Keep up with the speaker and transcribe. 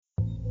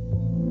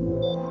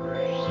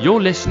You're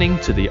listening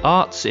to the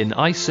Arts in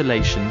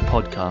Isolation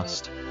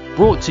podcast,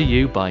 brought to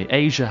you by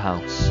Asia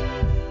House.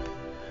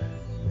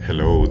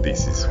 Hello,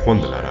 this is Juan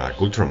de Lara,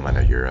 Cultural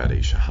Manager at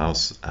Asia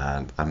House,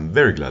 and I'm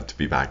very glad to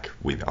be back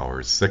with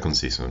our second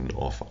season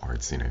of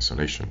Arts in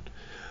Isolation.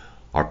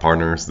 Our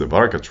partners, the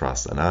Baraka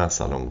Trust and us,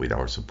 along with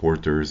our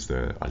supporters,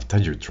 the Al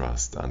Tajir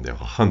Trust and the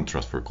Rahan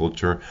Trust for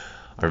Culture,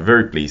 are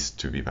very pleased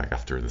to be back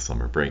after the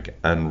summer break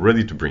and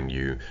ready to bring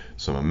you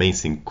some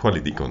amazing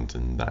quality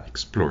content that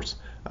explores,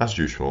 as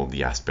usual,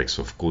 the aspects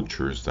of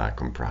cultures that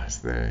comprise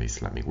the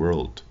Islamic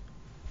world.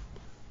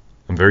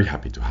 I'm very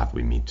happy to have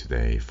with me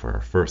today for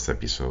our first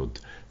episode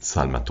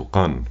Salma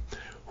Toukan,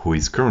 who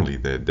is currently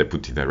the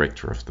Deputy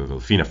Director of the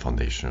Delfina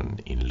Foundation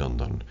in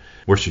London,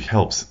 where she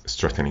helps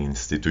strengthening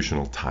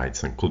institutional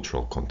ties and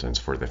cultural contents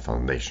for the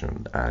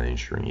foundation and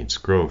ensuring its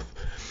growth.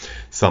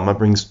 Salma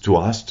brings to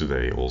us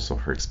today also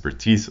her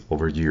expertise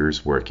over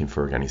years working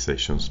for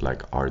organizations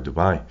like Art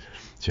Dubai.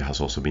 She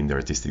has also been the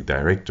Artistic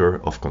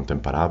Director of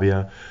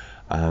Contemporabia,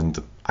 and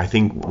I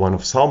think one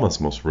of Salma's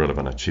most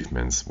relevant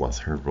achievements was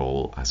her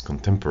role as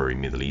Contemporary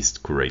Middle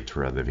East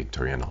Curator at the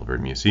Victoria and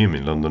Albert Museum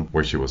in London,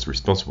 where she was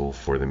responsible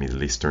for the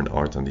Middle Eastern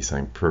art and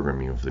design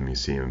programming of the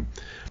museum.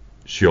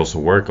 She also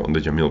worked on the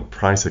Jamil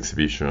Prize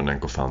exhibition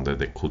and co-founded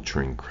the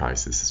Culture in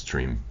Crisis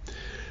stream.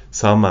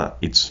 Salma,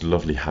 it's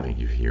lovely having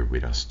you here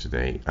with us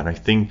today, and I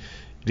think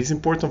it is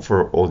important for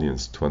our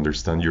audience to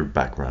understand your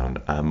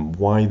background and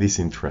why this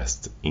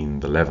interest in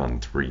the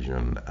Levant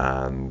region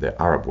and the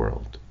Arab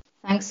world.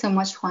 Thanks so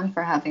much, Juan,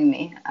 for having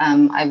me.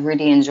 I've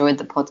really enjoyed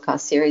the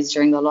podcast series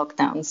during the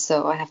lockdown,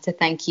 so I have to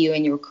thank you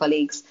and your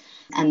colleagues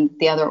and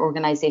the other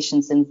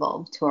organizations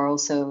involved who are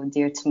also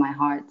dear to my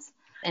heart.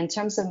 In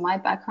terms of my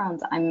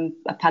background, I'm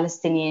a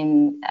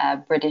Palestinian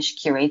British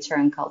curator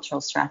and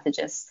cultural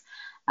strategist.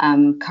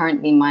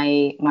 Currently,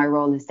 my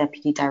role is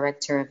Deputy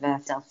Director of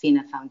the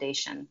Delfina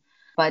Foundation.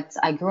 But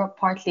I grew up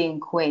partly in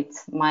Kuwait.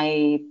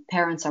 My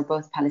parents are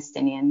both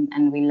Palestinian,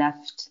 and we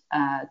left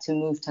to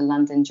move to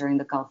London during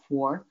the Gulf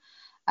War.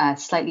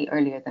 Slightly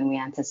earlier than we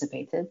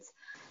anticipated.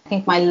 I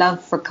think my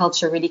love for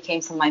culture really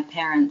came from my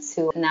parents,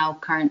 who now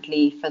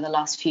currently for the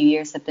last few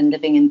years have been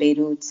living in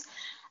Beirut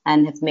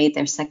and have made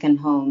their second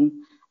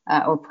home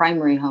or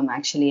primary home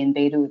actually in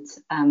Beirut.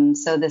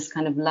 So this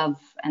kind of love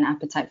and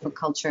appetite for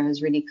culture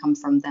has really come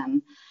from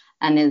them,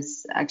 and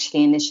is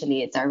actually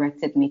initially it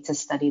directed me to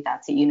study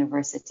that at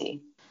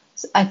university.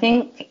 So I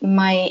think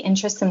my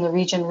interest in the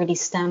region really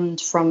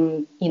stemmed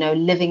from,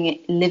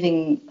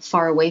 living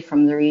far away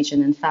from the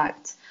region. In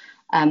fact,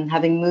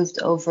 having moved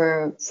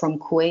over from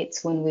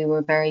Kuwait when we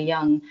were very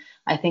young,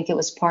 I think it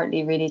was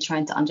partly really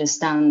trying to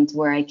understand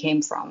where I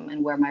came from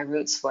and where my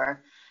roots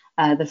were.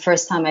 The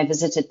first time I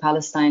visited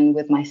Palestine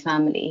with my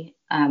family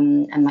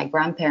and my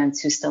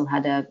grandparents, who still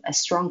had a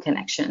strong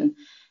connection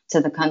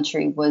to the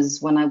country,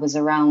 was when I was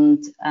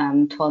around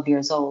 12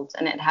 years old,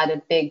 and it had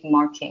a big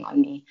marking on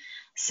me.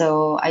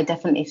 So I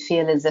definitely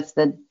feel as if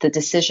the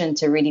decision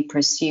to really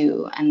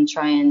pursue and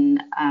try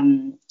and,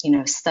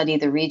 study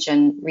the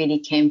region really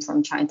came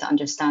from trying to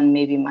understand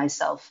maybe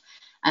myself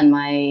and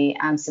my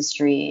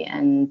ancestry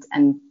and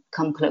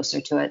come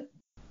closer to it.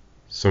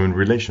 So in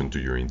relation to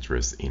your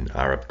interest in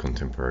Arab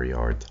contemporary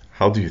art,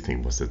 how do you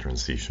think was the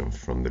transition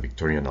from the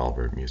Victoria and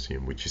Albert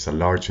Museum, which is a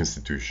large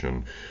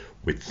institution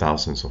with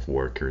thousands of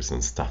workers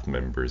and staff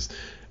members,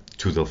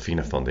 to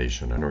Delfina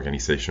Foundation, an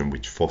organization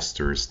which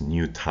fosters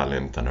new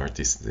talent and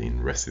artists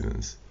in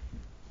residence?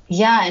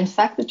 Yeah, in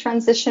fact, the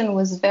transition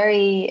was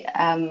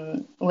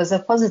was a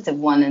positive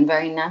one and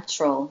very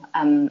natural,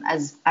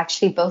 as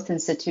actually both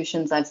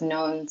institutions I've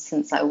known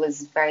since I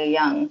was very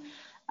young.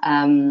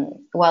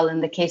 Well,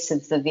 in the case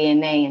of the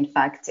V&A, in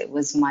fact, it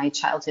was my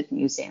childhood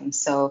museum.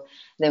 So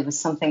there was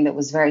something that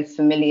was very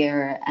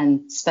familiar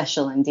and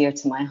special and dear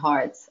to my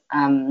heart.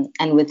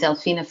 And with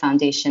Delfina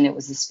Foundation, it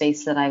was a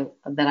space that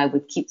I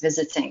would keep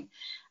visiting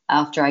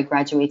after I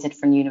graduated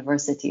from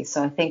university.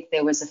 So I think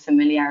there was a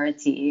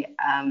familiarity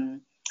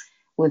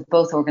with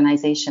both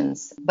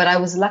organizations. But I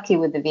was lucky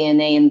with the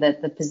V&A in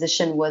that the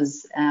position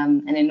was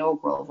an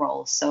inaugural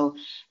role. So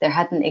there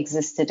hadn't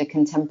existed a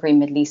contemporary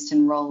Middle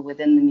Eastern role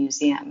within the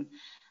museum.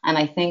 And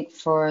I think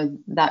for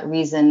that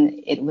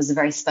reason, it was a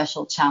very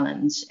special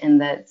challenge in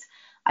that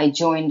I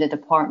joined a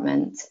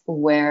department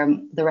where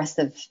the rest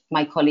of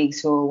my colleagues,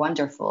 who were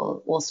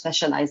wonderful, all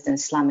specialized in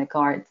Islamic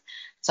art.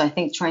 So I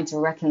think trying to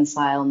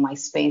reconcile my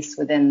space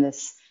within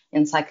this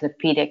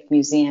encyclopedic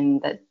museum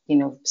that,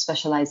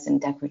 specialized in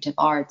decorative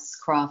arts,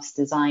 crafts,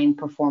 design,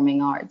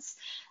 performing arts,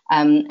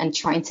 and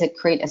trying to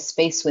create a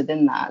space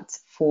within that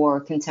for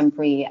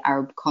contemporary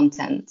Arab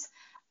content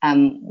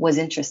was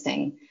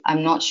interesting.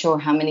 I'm not sure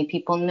how many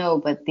people know,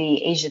 but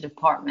the Asia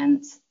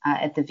department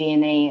at the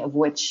V&A, of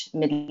which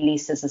Middle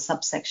East is a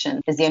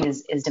subsection,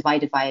 is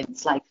divided by,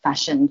 it's like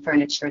fashion,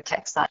 furniture,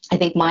 textile. I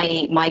think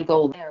my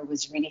goal there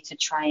was really to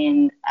try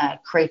and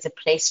create a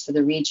place for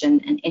the region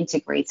and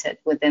integrate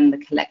it within the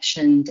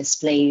collection,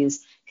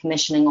 displays,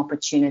 commissioning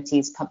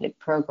opportunities, public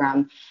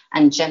program,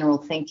 and general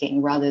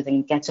thinking, rather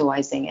than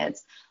ghettoizing it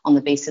on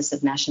the basis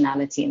of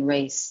nationality and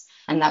race.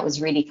 And that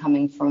was really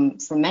coming from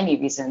many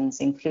reasons,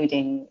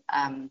 including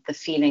the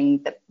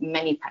feeling that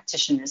many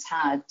practitioners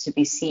had to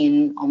be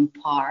seen on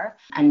par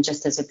and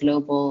just as a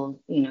global,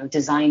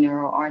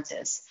 designer or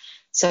artist.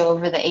 So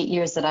over the 8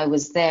 years that I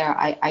was there,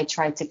 I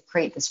tried to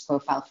create this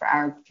profile for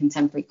Arab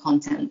contemporary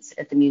content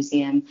at the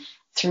museum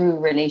through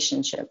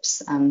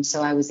relationships.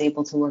 So I was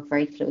able to work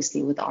very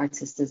closely with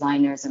artists,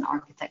 designers, and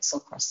architects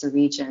across the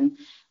region,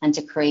 and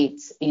to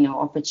create,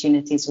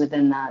 opportunities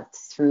within that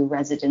through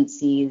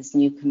residencies,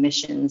 new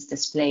commissions,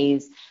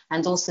 displays,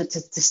 and also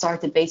to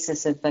start the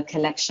basis of a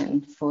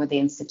collection for the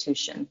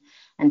institution,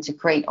 and to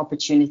create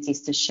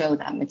opportunities to show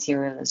that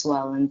material as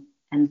well,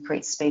 and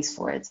create space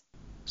for it.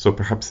 So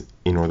perhaps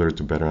in order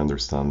to better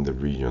understand the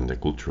region, the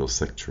cultural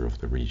sector of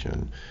the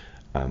region,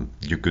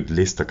 you could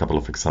list a couple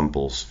of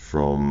examples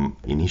from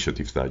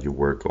initiatives that you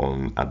work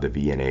on at the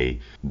V&A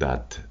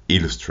that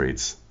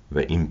illustrates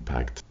the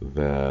impact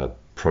that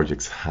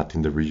projects had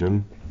in the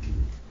region.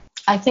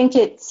 I think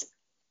it's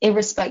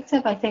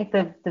irrespective. I think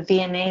the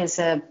V&A is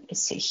a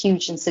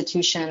huge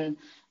institution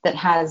that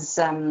has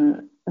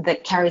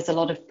that carries a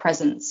lot of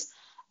presence.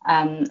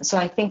 So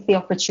I think the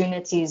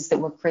opportunities that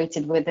were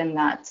created within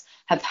that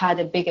have had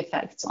a big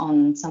effect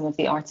on some of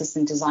the artists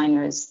and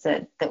designers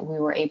that we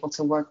were able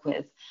to work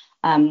with.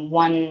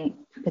 One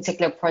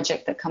particular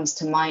project that comes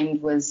to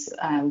mind was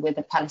with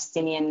a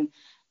Palestinian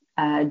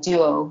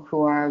duo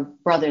who are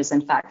brothers,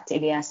 in fact,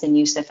 Ilyas and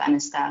Yusuf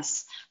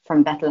Anastas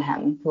from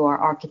Bethlehem, who are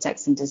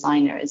architects and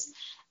designers.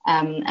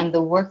 And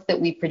the work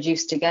that we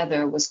produced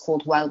together was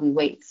called While We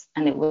Wait,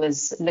 and it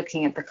was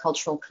looking at the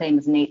cultural claim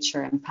of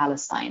nature in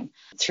Palestine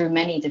through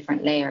many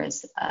different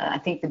layers. I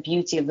think the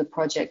beauty of the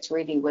project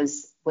really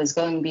was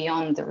going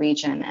beyond the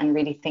region and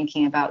really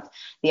thinking about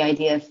the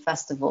idea of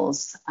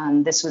festivals.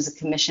 This was a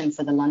commission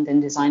for the London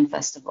Design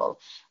Festival,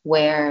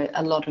 where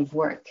a lot of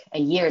work, a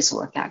year's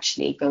work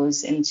actually,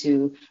 goes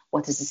into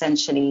what is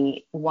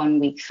essentially 1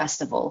 week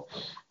festival.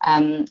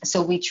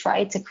 So we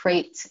tried to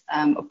create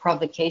a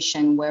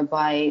provocation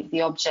whereby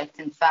the object,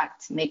 in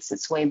fact, makes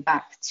its way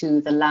back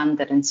to the land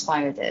that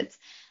inspired it.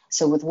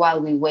 So with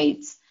While We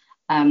Wait,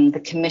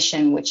 the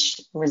commission,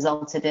 which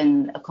resulted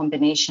in a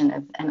combination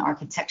of an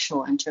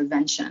architectural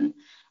intervention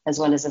as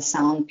well as a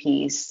sound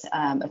piece,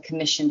 a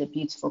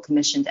beautiful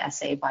commissioned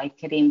essay by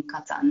Karim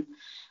Katan,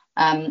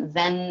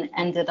 then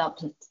ended up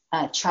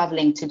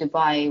traveling to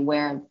Dubai,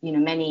 where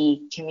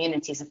many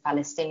communities of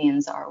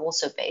Palestinians are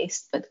also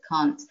based, but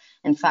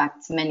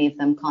many of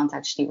them can't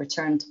actually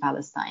return to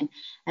Palestine,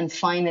 and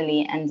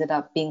finally ended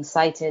up being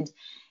sited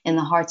in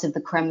the heart of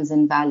the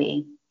Crimson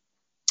Valley.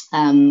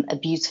 A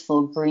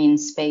beautiful green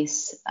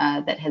space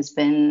that has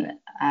been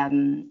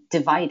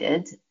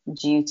divided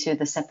due to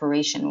the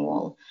separation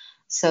wall.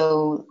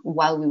 So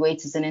While We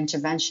Wait as an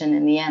intervention,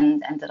 in the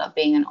end, ended up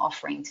being an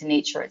offering to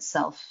nature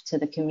itself, to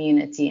the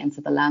community and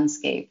to the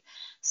landscape.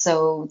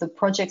 So the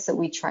projects that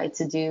we tried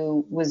to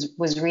do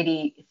was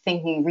really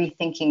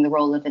rethinking the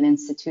role of an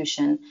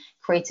institution,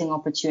 creating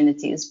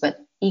opportunities, but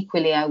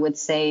equally, I would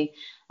say,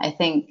 I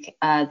think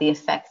the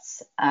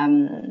effects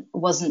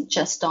wasn't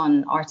just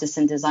on artists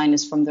and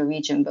designers from the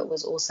region, but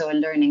was also a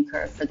learning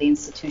curve for the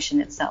institution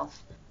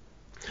itself.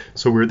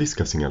 So we're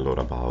discussing a lot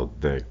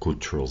about the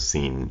cultural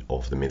scene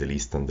of the Middle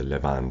East and the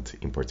Levant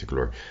in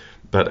particular,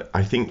 but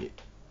I think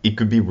it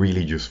could be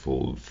really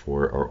useful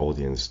for our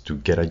audience to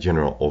get a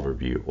general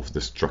overview of the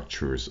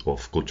structures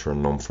of cultural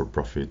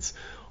non-for-profits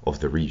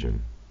of the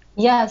region.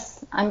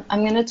 Yes, I'm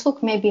going to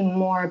talk maybe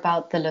more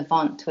about the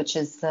Levant, which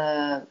is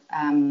the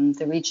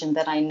region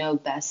that I know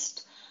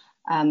best.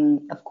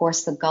 Of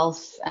course, the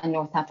Gulf and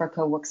North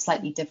Africa work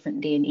slightly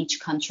differently, and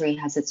each country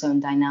has its own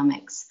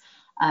dynamics.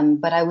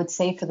 But I would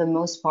say for the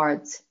most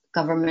part,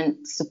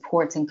 government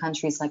support in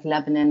countries like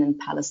Lebanon and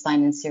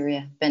Palestine and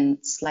Syria have been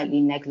slightly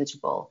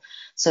negligible.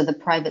 So the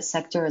private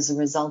sector, as a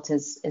result,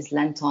 is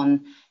lent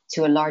on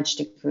to a large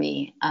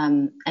degree.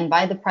 And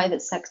by the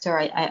private sector,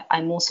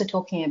 I'm also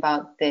talking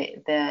about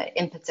the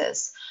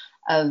impetus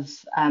of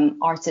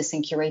artists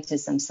and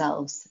curators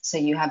themselves. So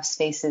you have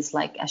spaces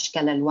like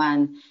Ashkal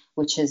Alwan,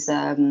 which is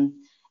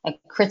a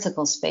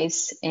critical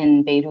space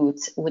in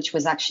Beirut, which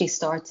was actually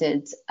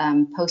started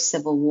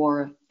post-Civil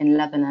War in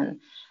Lebanon,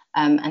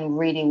 and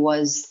really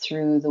was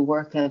through the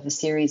work of a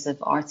series of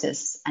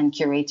artists and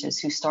curators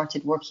who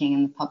started working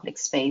in the public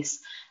space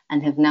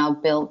and have now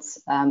built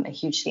a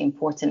hugely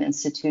important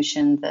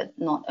institution that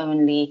not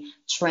only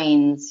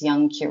trains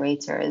young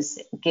curators,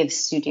 gives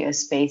studio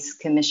space,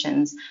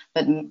 commissions,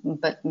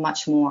 but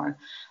much more.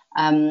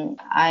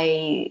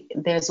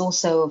 There's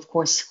also, of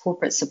course,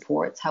 corporate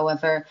support.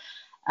 However,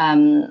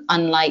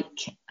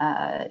 unlike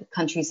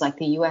countries like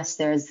the US,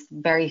 there's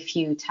very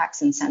few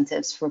tax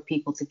incentives for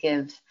people to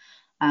give.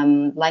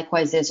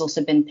 Likewise, there's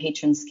also been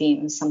patron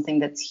schemes, something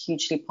that's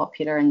hugely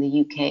popular in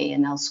the UK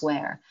and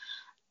elsewhere.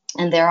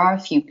 And there are a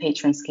few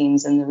patron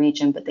schemes in the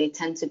region, but they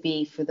tend to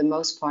be, for the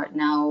most part,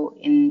 now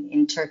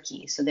in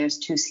Turkey. So there's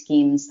two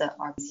schemes that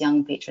are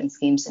young patron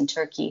schemes in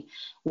Turkey.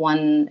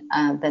 One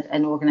that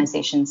an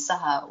organization,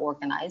 Saha,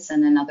 organized,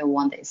 and another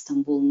one that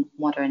Istanbul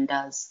Modern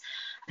does.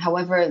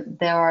 However,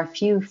 there are a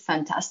few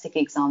fantastic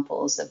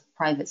examples of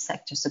private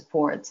sector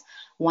support.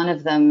 One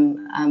of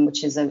them,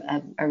 which is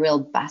a real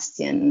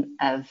bastion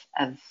of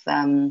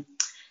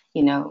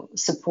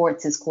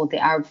support, is called the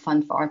Arab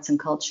Fund for Arts and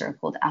Culture,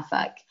 called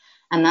AFAC.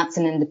 And that's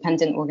an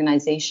independent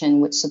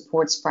organization which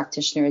supports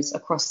practitioners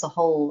across the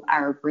whole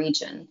Arab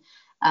region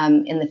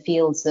in the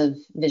fields of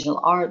visual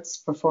arts,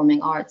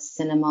 performing arts,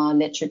 cinema,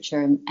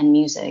 literature, and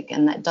music.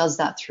 And that does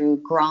that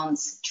through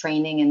grants,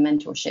 training, and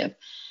mentorship.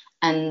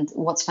 And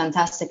what's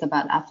fantastic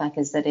about AFAC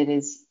is that it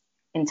is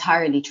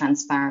entirely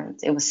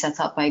transparent. It was set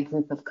up by a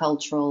group of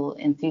cultural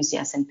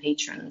enthusiasts and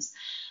patrons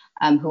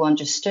who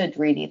understood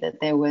really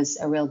that there was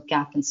a real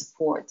gap in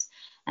support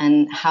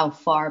and how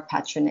far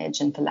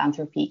patronage and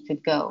philanthropy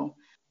could go.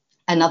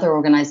 Another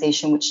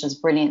organization which does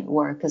brilliant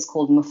work is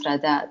called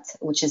Mufradat,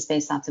 which is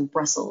based out of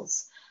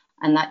Brussels.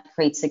 And that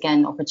creates,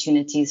 again,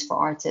 opportunities for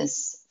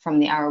artists from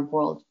the Arab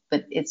world.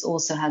 But it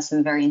also has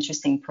some very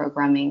interesting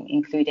programming,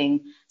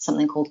 including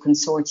something called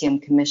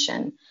Consortium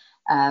Commission,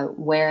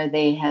 where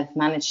they have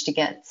managed to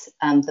get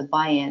the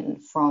buy-in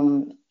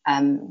from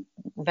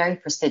very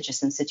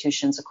prestigious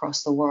institutions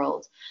across the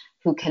world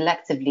who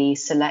collectively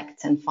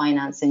select and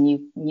finance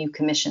new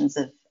commissions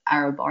of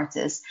Arab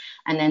artists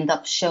and end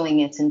up showing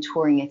it and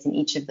touring it in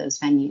each of those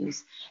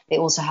venues. They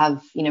also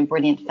have,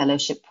 brilliant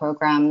fellowship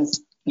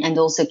programs and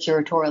also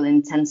curatorial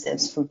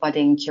intensives for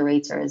budding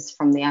curators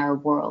from the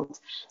Arab world.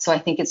 So I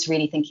think it's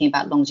really thinking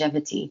about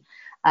longevity.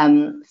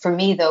 For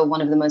me, though,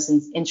 one of the most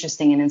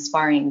interesting and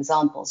inspiring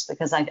examples,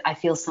 because I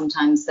feel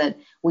sometimes that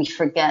we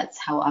forget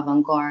how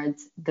avant-garde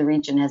the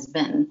region has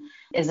been,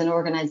 is an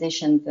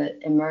organization that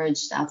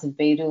emerged out of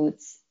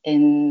Beirut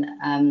in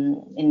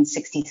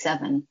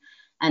 1967.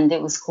 And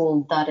it was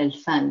called Dar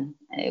el-Fan.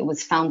 It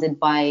was founded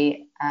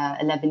by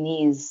a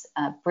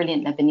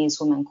brilliant Lebanese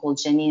woman called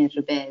Janine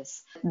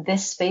Rubez.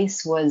 This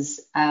space was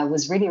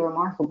really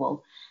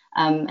remarkable.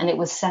 And it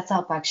was set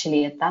up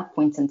actually at that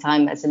point in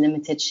time as a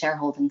limited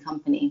shareholding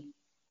company,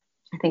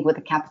 I think with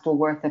a capital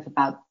worth of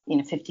about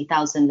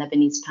 50,000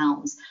 Lebanese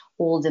pounds,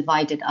 all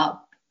divided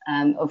up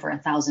over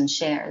 1,000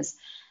 shares.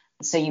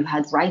 So you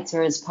had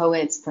writers,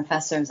 poets,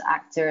 professors,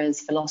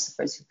 actors,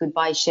 philosophers who could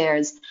buy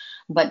shares.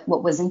 But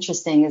what was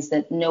interesting is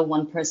that no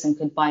one person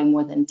could buy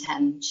more than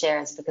 10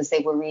 shares because they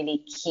were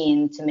really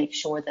keen to make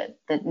sure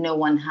that no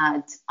one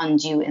had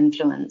undue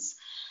influence.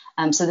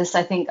 So this,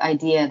 I think,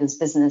 this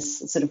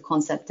business sort of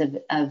concept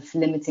of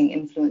limiting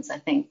influence, I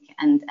think,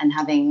 and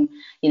having,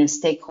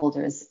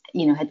 stakeholders,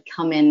 had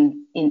come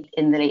in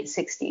the late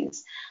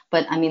 60s.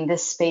 But I mean,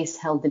 this space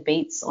held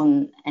debates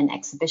and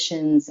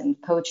exhibitions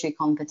and poetry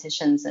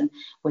competitions and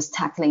was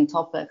tackling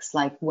topics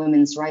like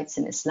women's rights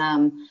in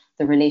Islam,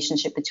 the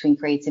relationship between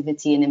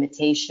creativity and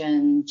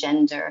imitation,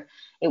 gender.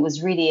 It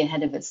was really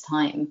ahead of its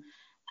time.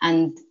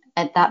 And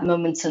at that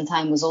moment in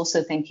time was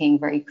also thinking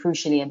very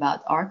crucially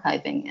about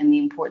archiving and the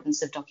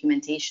importance of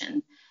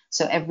documentation.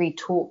 So every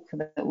talk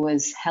that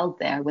was held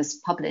there was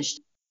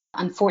published.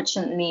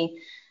 Unfortunately,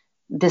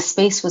 the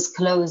space was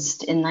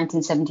closed in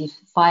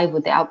 1975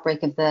 with the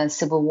outbreak of the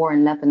civil war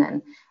in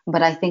Lebanon.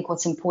 But I think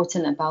what's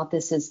important about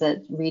this is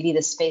that really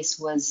the space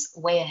was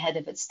way ahead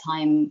of its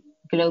time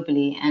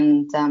globally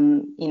and,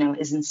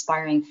 is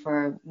inspiring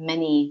for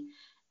many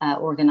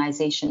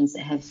organizations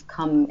that have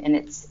come in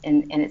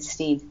its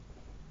stead.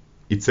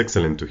 It's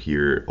excellent to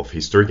hear of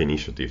historic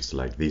initiatives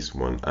like this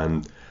one,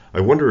 and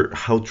I wonder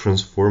how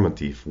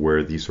transformative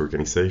were these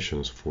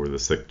organizations for the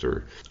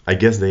sector. I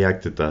guess they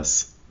acted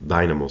as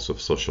dynamos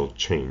of social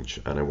change,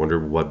 and I wonder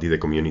what did the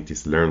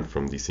communities learn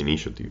from these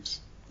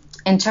initiatives?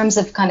 In terms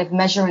of kind of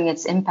measuring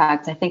its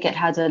impact, I think it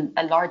had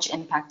a large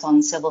impact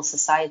on civil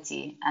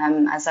society.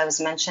 As I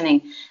was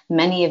mentioning,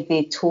 many of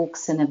the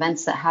talks and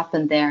events that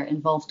happened there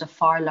involved a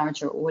far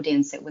larger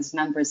audience. It was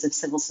members of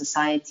civil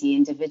society,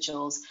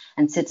 individuals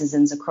and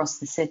citizens across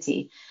the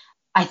city.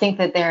 I think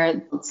that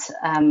there,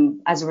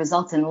 as a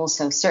result, and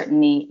also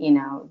certainly,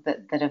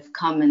 that have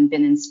come and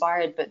been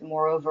inspired, but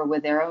moreover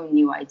with their own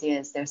new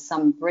ideas. There's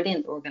some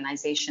brilliant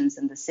organizations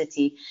in the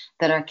city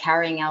that are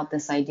carrying out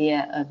this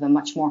idea of a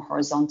much more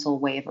horizontal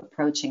way of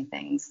approaching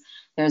things.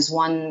 There's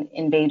one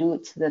in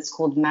Beirut that's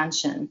called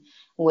Mansion,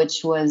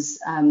 which was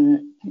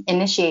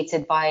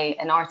initiated by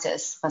an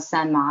artist,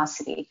 Ghassan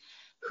Maasri,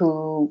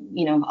 who,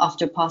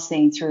 after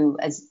passing through,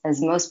 as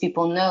most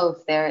people know,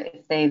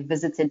 if they've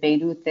visited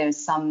Beirut,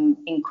 there's some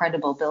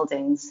incredible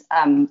buildings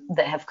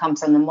that have come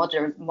from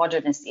the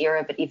modernist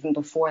era, but even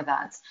before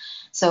that.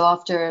 So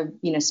after,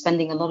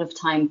 spending a lot of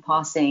time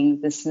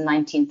passing this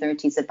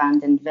 1930s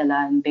abandoned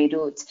villa in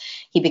Beirut,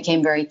 he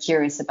became very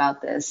curious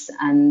about this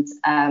and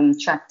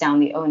tracked down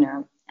the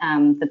owner.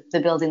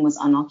 The building was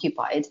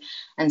unoccupied.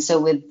 And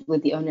so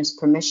with the owner's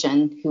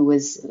permission, who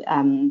was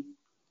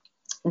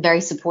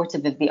very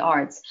supportive of the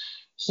arts,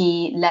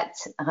 he let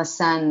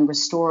Ghassan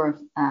restore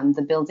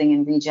the building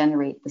and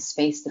regenerate the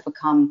space to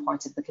become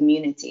part of the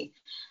community.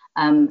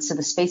 So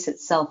the space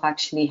itself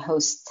actually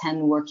hosts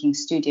 10 working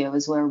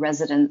studios where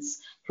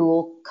residents who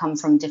all come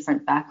from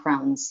different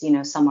backgrounds, you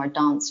know, some are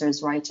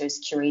dancers, writers,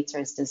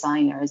 curators,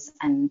 designers,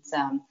 and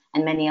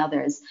many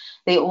others.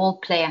 They all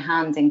play a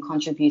hand in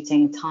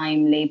contributing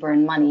time, labor,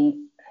 and money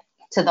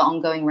to the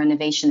ongoing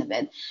renovation of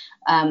it,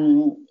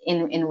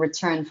 in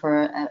return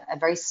for a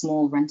very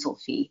small rental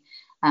fee.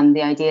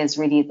 The idea is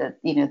really that,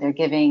 you know, they're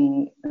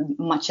giving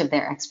much of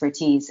their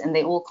expertise, and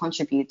they all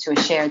contribute to a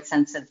shared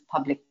sense of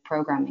public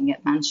programming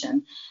at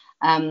Mansion.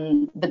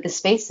 But the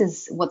space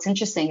is, what's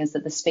interesting is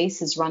that the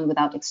space is run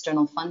without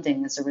external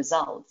funding as a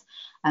result.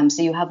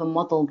 So you have a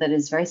model that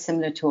is very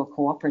similar to a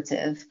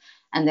cooperative,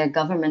 and their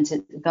governance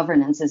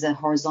is a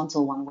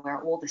horizontal one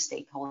where all the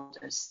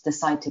stakeholders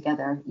decide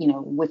together, you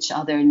know, which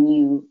other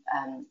new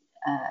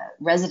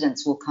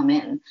residents will come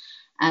in.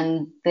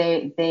 And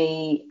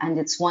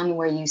it's one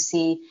where you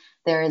see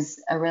there is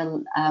a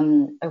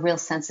real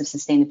sense of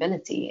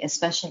sustainability,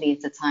 especially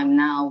at a time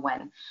now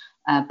when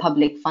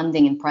public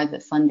funding and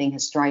private funding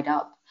has dried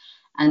up,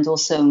 and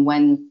also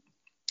when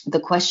the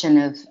question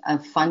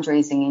of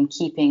fundraising and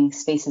keeping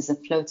spaces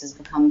afloat has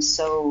become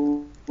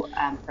so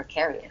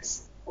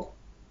precarious.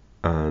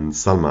 And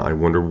Salma, I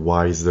wonder,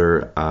 why is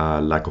there a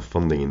lack of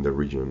funding in the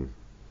region?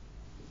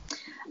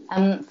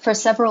 For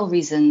several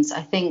reasons.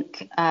 I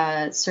think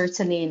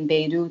certainly in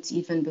Beirut,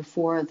 even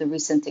before the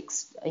recent,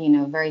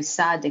 very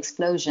sad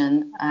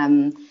explosion,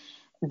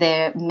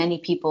 there many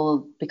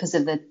people, because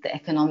of the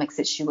economic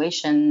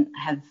situation,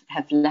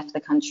 have left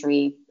the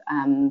country.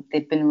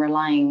 They've been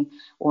relying,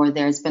 or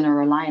there's been a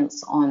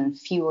reliance on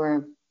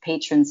fewer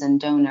patrons and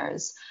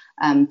donors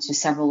to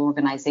several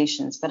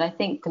organizations. But I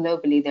think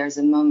globally there's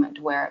a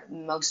moment where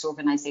most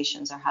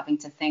organizations are having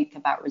to think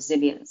about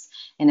resilience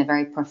in a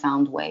very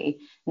profound way,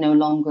 no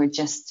longer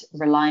just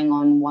relying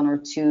on one or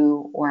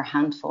two or a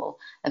handful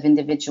of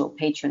individual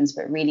patrons,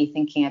 but really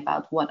thinking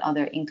about what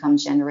other income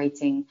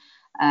generating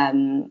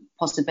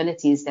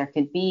possibilities there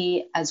could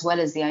be, as well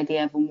as the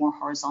idea of a more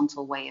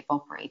horizontal way of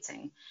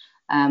operating.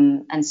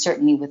 And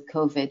certainly with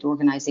COVID,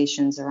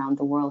 organizations around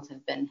the world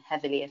have been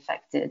heavily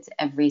affected.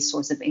 Every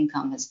source of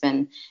income has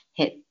been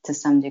hit to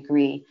some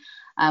degree.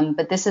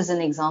 But this is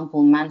an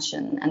example,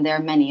 Mansion, and there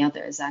are many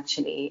others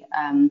actually,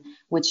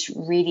 which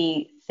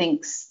really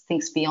thinks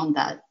beyond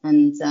that.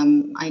 And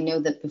I know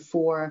that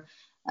before,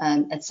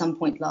 at some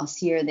point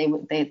last year,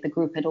 the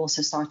group had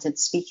also started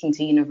speaking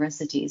to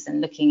universities and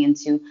looking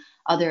into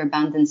other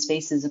abandoned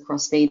spaces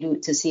across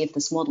Beirut to see if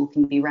this model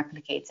can be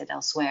replicated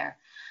elsewhere.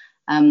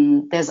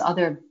 There's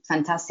other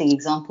fantastic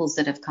examples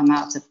that have come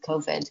out of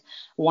COVID.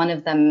 One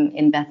of them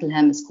in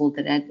Bethlehem is called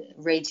the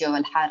Radio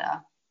Al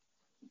Hara,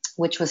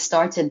 which was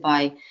started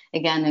by,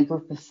 again, a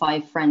group of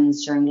 5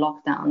 friends during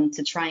lockdown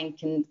to try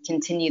and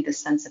continue the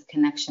sense of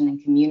connection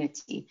and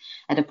community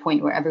at a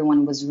point where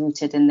everyone was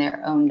rooted in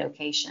their own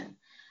location.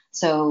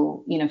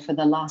 So, you know, for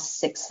the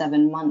last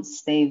 6-7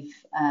 months, they've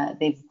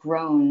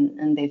grown,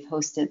 and they've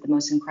hosted the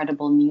most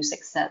incredible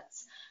music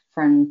sets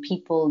from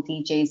people,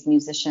 DJs,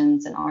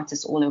 musicians, and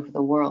artists all over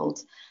the world.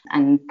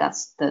 And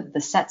that's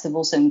the sets have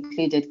also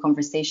included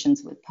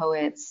conversations with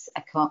poets,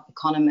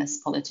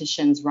 economists,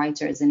 politicians,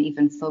 writers, and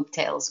even folk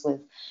tales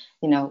with,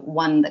 you know,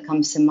 one that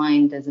comes to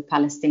mind as a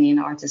Palestinian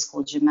artist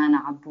called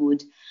Jumana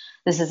Aboud.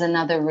 This is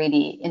another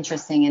really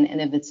interesting and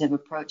innovative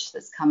approach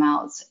that's come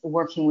out,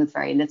 working with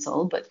very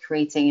little, but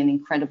creating an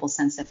incredible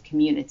sense of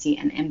community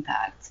and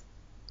impact.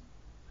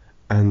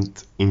 And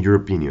in your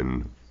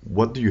opinion,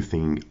 what do you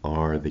think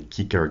are the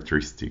key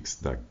characteristics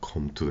that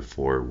come to the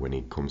fore when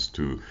it comes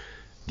to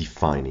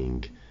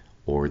defining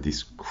or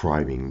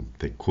describing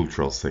the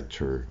cultural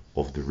sector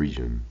of the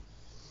region?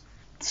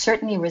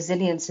 Certainly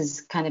resilience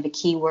is kind of a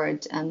key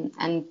word,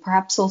 and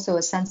perhaps also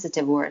a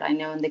sensitive word. I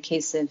know in the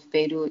case of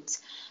Beirut,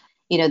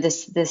 you know,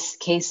 this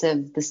case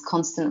of this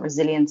constant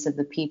resilience of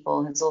the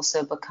people has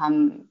also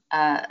become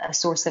a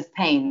source of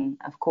pain,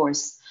 of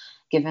course,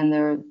 given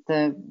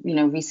the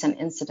recent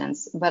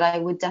incidents. But I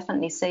would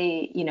definitely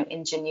say, you know,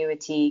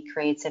 ingenuity,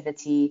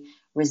 creativity,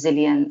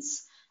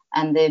 resilience,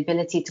 and the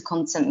ability to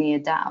constantly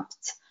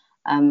adapt.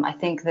 I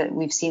think that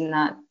we've seen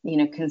that, you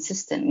know,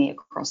 consistently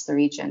across the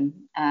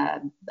region.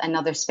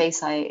 Another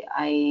space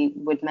I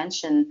would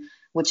mention,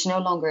 which no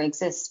longer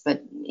exists,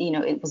 but, you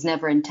know, it was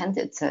never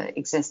intended to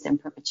exist in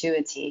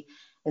perpetuity,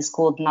 is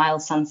called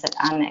Nile Sunset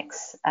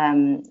Annex,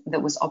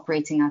 that was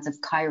operating out of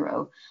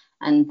Cairo.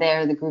 And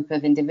there, the group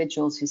of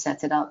individuals who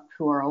set it up,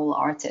 who are all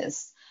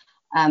artists,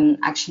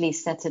 actually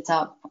set it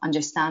up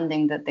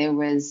understanding that there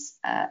was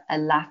a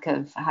lack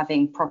of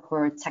having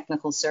proper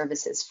technical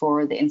services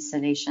for the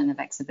installation of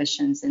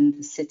exhibitions in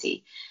the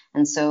city.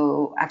 And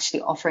so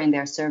actually offering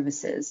their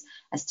services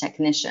as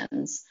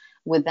technicians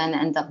would then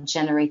end up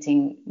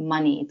generating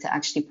money to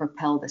actually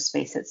propel the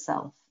space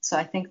itself. So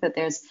I think that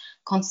there's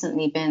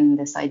constantly been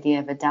this idea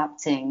of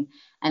adapting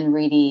and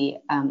really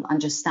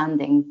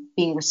understanding,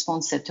 being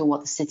responsive to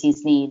what the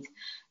cities need.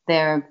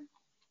 There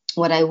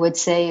What I would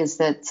say is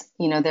that,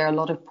 there are a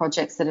lot of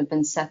projects that have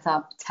been set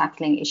up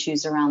tackling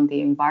issues around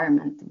the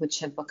environment, which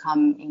have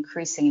become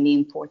increasingly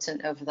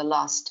important over the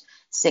last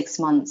 6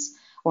 months.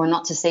 Or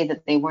not to say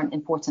that they weren't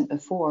important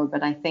before,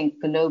 but I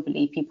think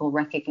globally people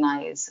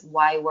recognize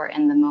why we're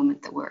in the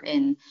moment that we're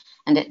in.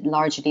 And it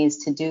largely is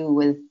to do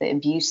with the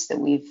abuse that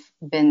we've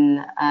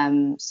been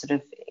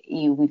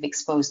we've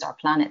exposed our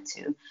planet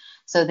to.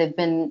 So there've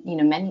been,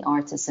 many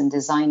artists and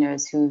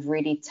designers who've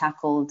really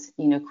tackled,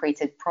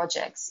 created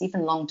projects,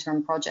 even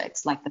long-term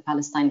projects like the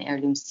Palestine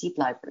Heirloom Seed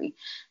Library,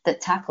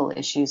 that tackle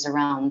issues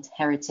around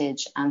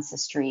heritage,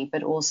 ancestry,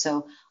 but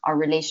also our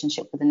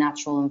relationship with the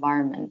natural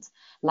environment.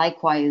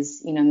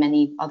 Likewise,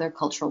 many other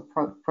cultural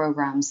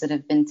programs that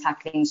have been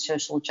tackling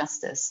social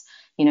justice,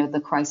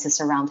 the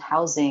crisis around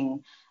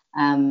housing,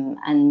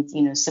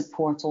 and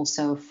support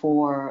also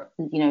for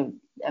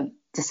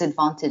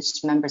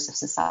disadvantaged members of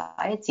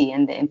society,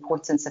 and the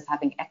importance of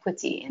having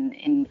equity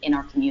in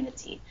our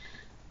community.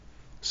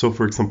 So,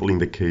 for example, in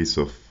the case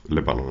of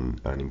Lebanon,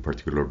 and in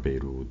particular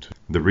Beirut,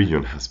 the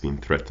region has been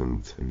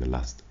threatened in the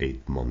last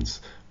 8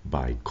 months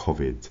by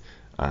COVID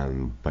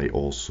and by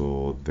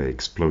also the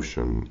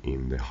explosion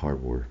in the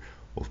harbor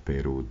of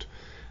Beirut.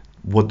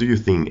 What do you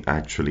think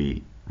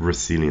actually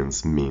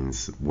resilience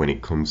means when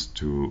it comes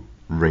to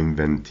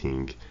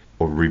reinventing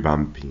or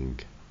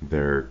revamping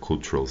their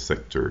cultural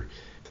sector?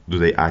 Do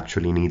they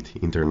actually need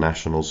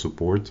international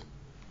support?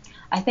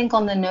 I think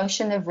on the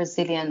notion of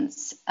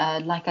resilience,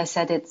 like I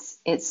said,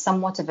 it's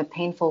somewhat of a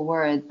painful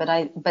word,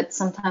 but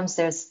sometimes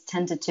there's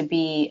tended to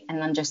be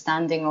an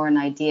understanding or an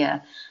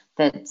idea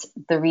that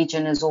the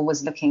region is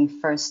always looking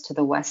first to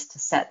the West to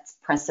set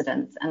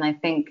precedent. And I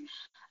think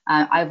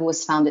I've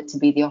always found it to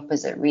be the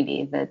opposite,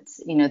 really, that,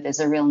 there's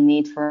a real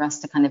need for us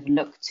to kind of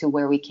look to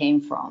where we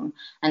came from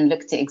and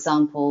look to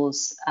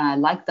examples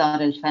like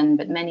Dar el-Fan,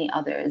 but many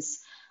others,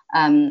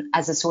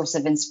 as a source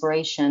of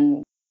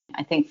inspiration.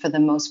 I think for the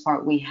most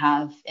part, we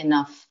have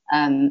enough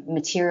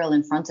material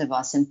in front of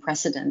us and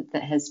precedent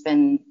that has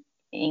been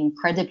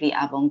incredibly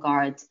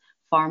avant-garde,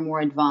 far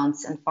more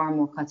advanced and far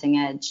more cutting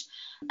edge.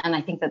 And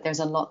I think that there's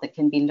a lot that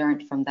can be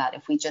learned from that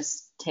if we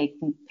just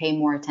pay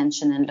more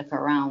attention and look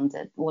around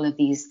at all of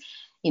these,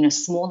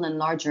 small and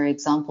larger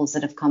examples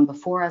that have come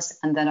before us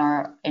and that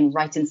are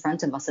right in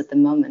front of us at the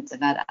moment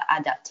about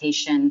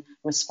adaptation,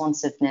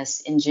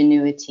 responsiveness,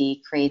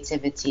 ingenuity,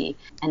 creativity,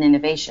 and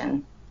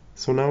innovation.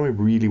 So now I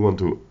really want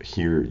to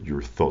hear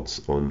your thoughts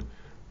on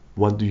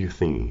what do you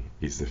think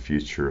is the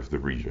future of the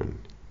region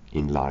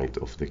in light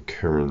of the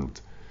current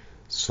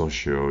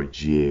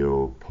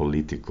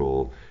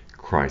socio-geopolitical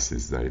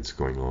crisis that is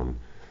going on,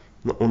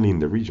 not only in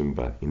the region,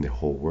 but in the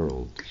whole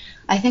world?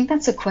 I think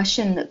that's a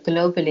question that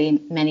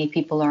globally many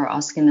people are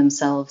asking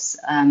themselves.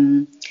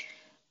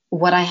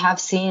 What I have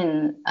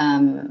seen,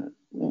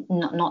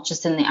 not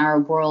just in the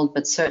Arab world,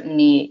 but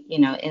certainly,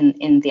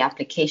 in the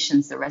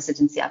applications, the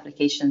residency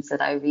applications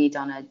that I read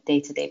on a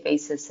day-to-day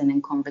basis and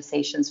in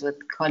conversations with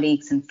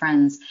colleagues and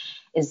friends,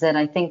 is that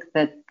I think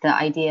that the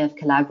idea of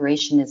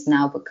collaboration has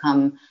now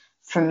become,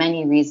 for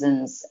many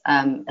reasons,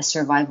 a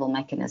survival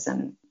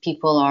mechanism.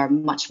 People are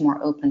much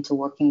more open to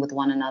working with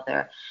one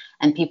another,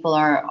 and people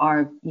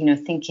are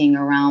thinking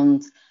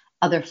around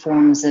other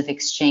forms of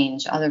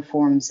exchange, other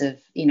forms of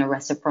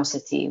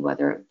reciprocity,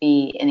 whether it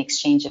be an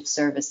exchange of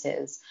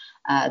services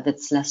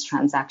that's less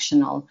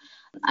transactional.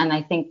 And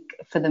I think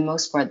for the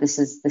most part, this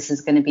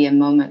is going to be a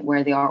moment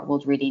where the art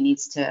world really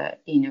needs to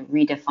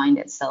redefine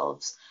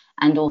itself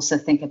and also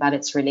think about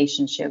its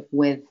relationship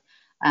with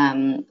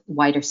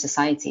wider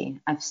society.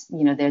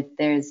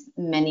 There's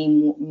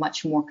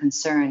much more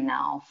concern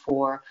now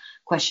for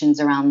questions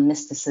around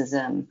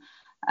mysticism,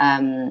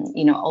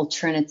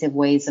 alternative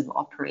ways of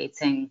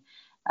operating,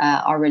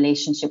 our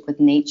relationship with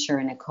nature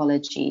and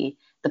ecology,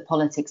 the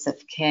politics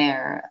of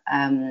care,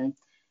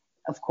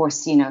 of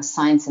course,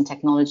 science and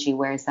technology,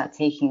 where is that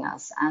taking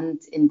us, and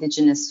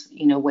indigenous,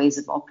 ways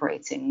of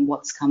operating,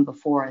 what's come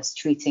before us,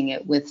 treating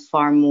it with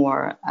far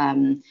more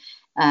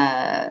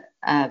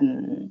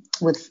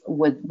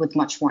with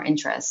much more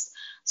interest.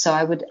 So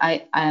I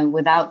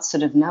without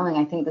sort of knowing,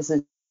 I think this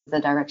is the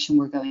direction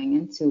we're going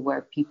into,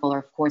 where people are,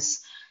 of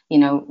course,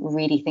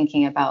 really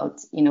thinking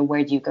about,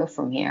 where do you go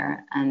from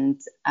here,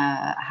 and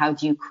how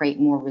do you create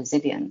more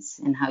resilience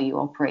in how you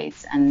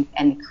operate, and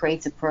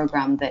create a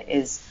program that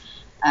is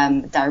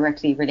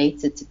directly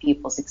related to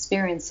people's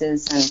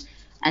experiences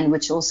and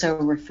which also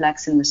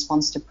reflects and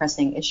responds to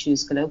pressing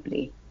issues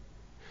globally.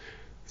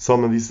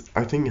 Salma, this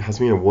I think has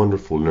been a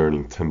wonderful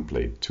learning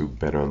template to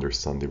better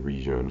understand the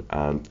region,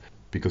 and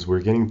because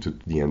we're getting to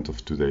the end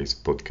of today's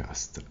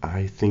podcast,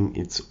 I think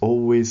it's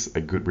always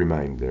a good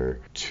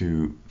reminder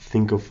to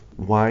think of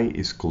why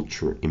is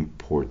culture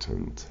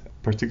important,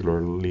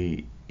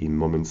 particularly in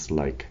moments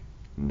like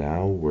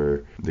now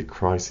where the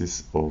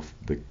crisis of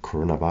the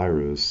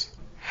coronavirus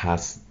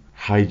has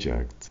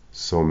hijacked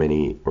so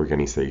many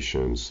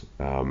organizations.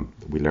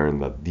 We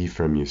learned that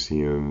different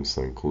museums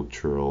and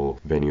cultural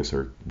venues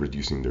are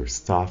reducing their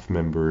staff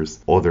members.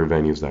 Other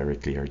venues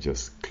directly are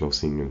just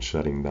closing and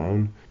shutting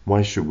down.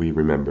 Why should we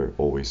remember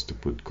always to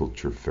put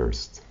culture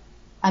first?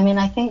 I mean,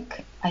 I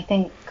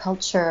think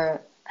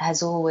culture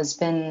has always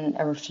been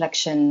a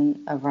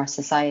reflection of our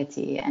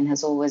society and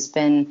has always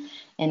been,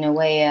 in a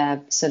way,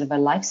 a sort of a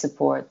life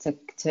support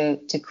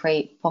to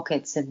create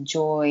pockets of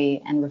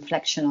joy and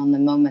reflection on the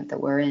moment that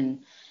we're in.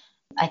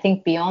 I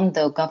think beyond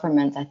the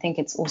government, I think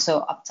it's also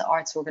up to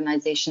arts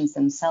organizations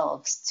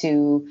themselves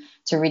to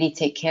really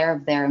take care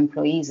of their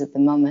employees at the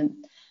moment.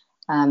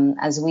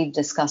 As we've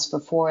discussed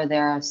before,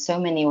 there are so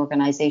many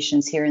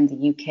organizations here in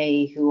the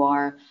UK who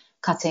are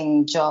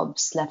cutting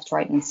jobs left,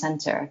 right, and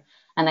center.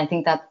 And I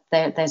think that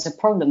there's a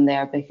problem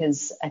there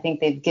because I think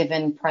they've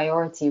given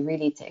priority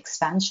really to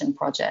expansion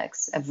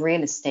projects of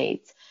real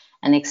estate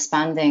and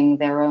expanding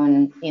their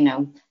own,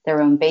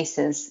 their own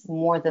bases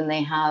more than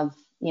they have,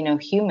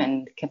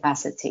 human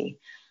capacity.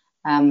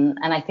 And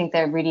I think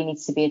there really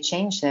needs to be a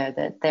change there,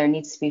 that there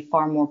needs to be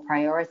far more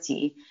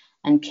priority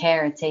and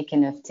care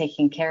taken of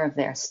taking care of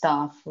their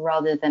staff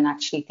rather than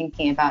actually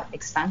thinking about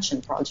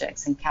expansion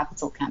projects and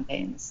capital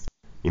campaigns.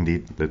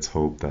 Indeed, let's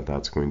hope that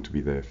that's going to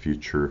be the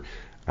future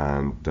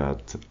and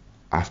that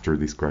after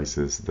this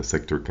crisis, the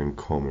sector can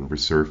come and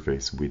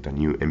resurface with a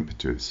new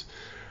impetus.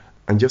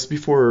 And just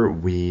before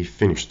we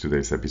finish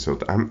today's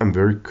episode, I'm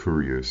very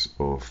curious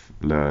of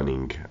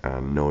learning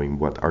and knowing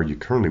what are you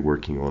currently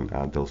working on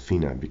at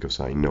Delfina, because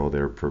I know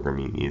their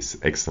programming is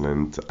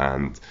excellent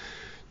and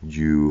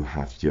you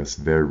have just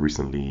very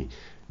recently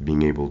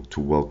been able to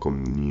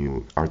welcome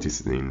new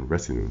artists in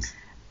residence.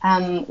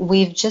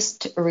 We've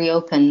just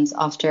reopened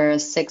after a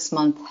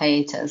 6-month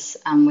hiatus,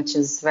 which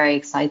is very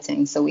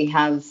exciting. So we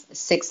have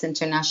 6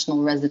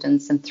 international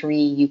residents and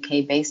 3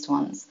 UK-based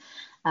ones.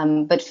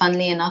 But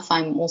funnily enough,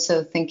 I'm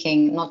also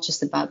thinking not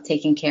just about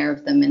taking care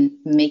of them and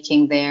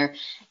making their,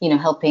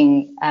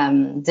 helping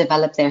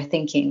develop their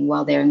thinking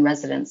while they're in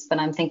residence, but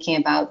I'm thinking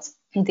about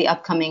the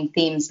upcoming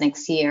themes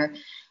next year,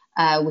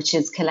 which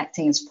is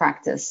collecting as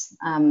practice.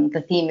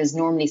 The theme is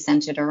normally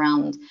centered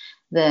around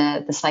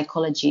the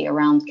psychology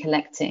around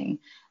collecting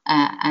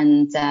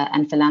and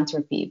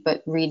philanthropy,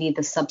 but really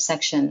the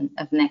subsection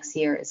of next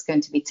year is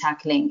going to be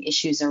tackling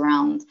issues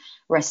around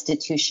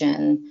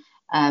restitution,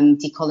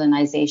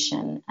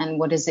 decolonization, and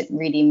what does it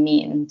really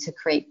mean to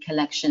create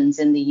collections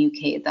in the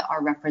UK that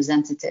are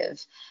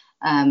representative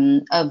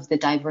of the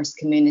diverse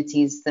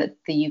communities that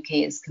the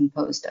UK is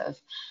composed of.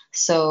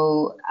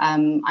 So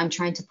I'm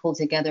trying to pull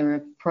together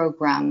a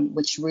program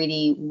which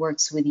really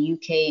works with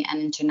UK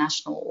and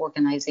international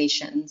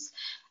organizations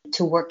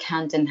to work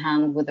hand in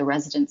hand with the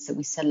residents that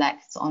we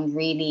select on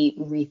really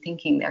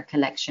rethinking their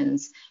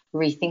collections,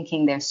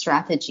 rethinking their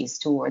strategies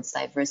towards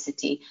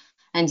diversity,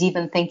 and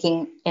even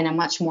thinking in a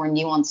much more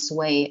nuanced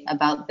way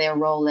about their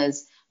role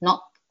as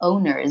not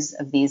owners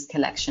of these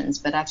collections,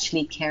 but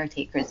actually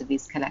caretakers of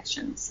these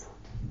collections.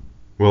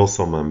 Well,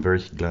 Salma, I'm very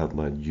glad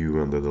that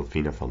you and the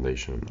Delfina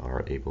Foundation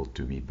are able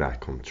to be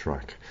back on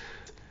track.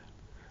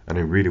 And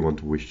I really want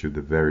to wish you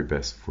the very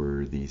best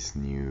for this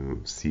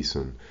new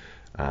season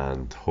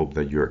and hope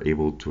that you're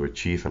able to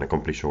achieve and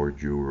accomplish all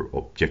your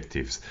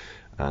objectives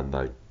and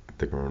that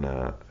the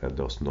corona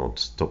does not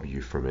stop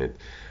you from it.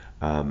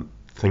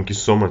 Thank you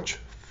so much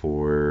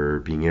for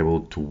being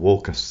able to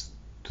walk us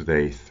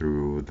today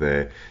through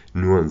the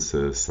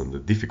nuances and the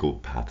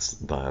difficult paths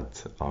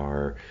that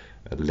are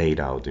laid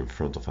out in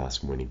front of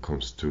us when it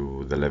comes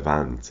to the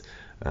Levant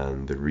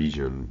and the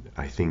region.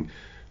 I think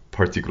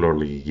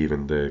particularly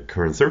given the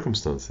current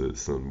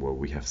circumstances and what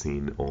we have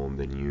seen on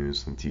the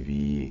news and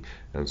TV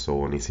and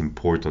so on, it's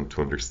important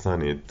to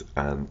understand it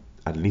and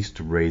at least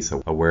to raise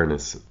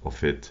awareness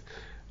of it.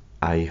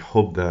 I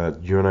hope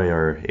that you and I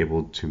are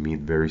able to meet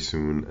very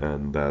soon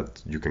and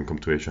that you can come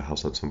to Asia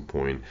House at some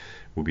point.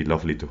 It would be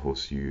lovely to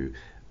host you.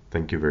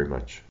 Thank you very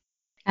much.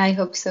 I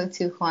hope so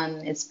too,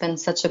 Juan. It's been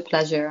such a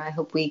pleasure. I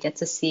hope we get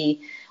to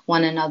see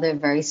one another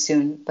very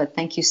soon. But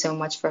thank you so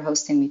much for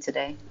hosting me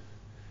today.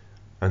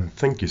 And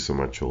thank you so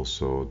much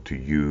also to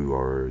you,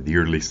 our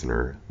dear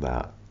listener,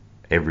 that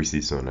every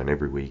season and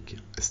every week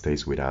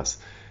stays with us.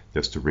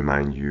 Just to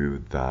remind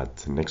you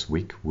that next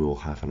week we'll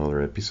have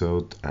another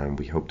episode and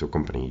we hope to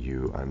accompany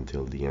you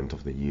until the end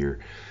of the year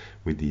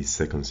with the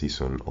second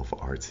season of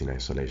Arts in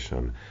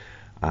Isolation.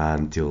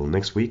 Until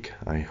next week,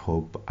 I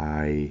hope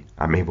I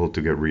am able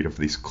to get rid of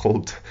this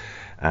cold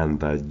and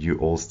that you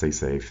all stay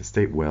safe,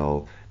 stay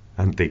well,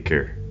 and take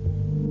care.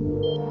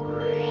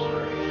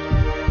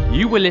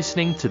 You were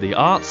listening to the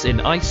Arts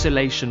in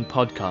Isolation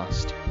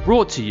podcast,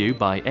 brought to you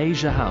by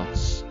Asia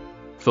House.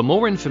 For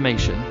more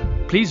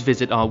information, please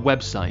visit our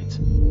website,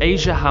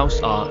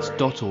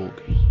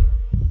 asiahousearts.org.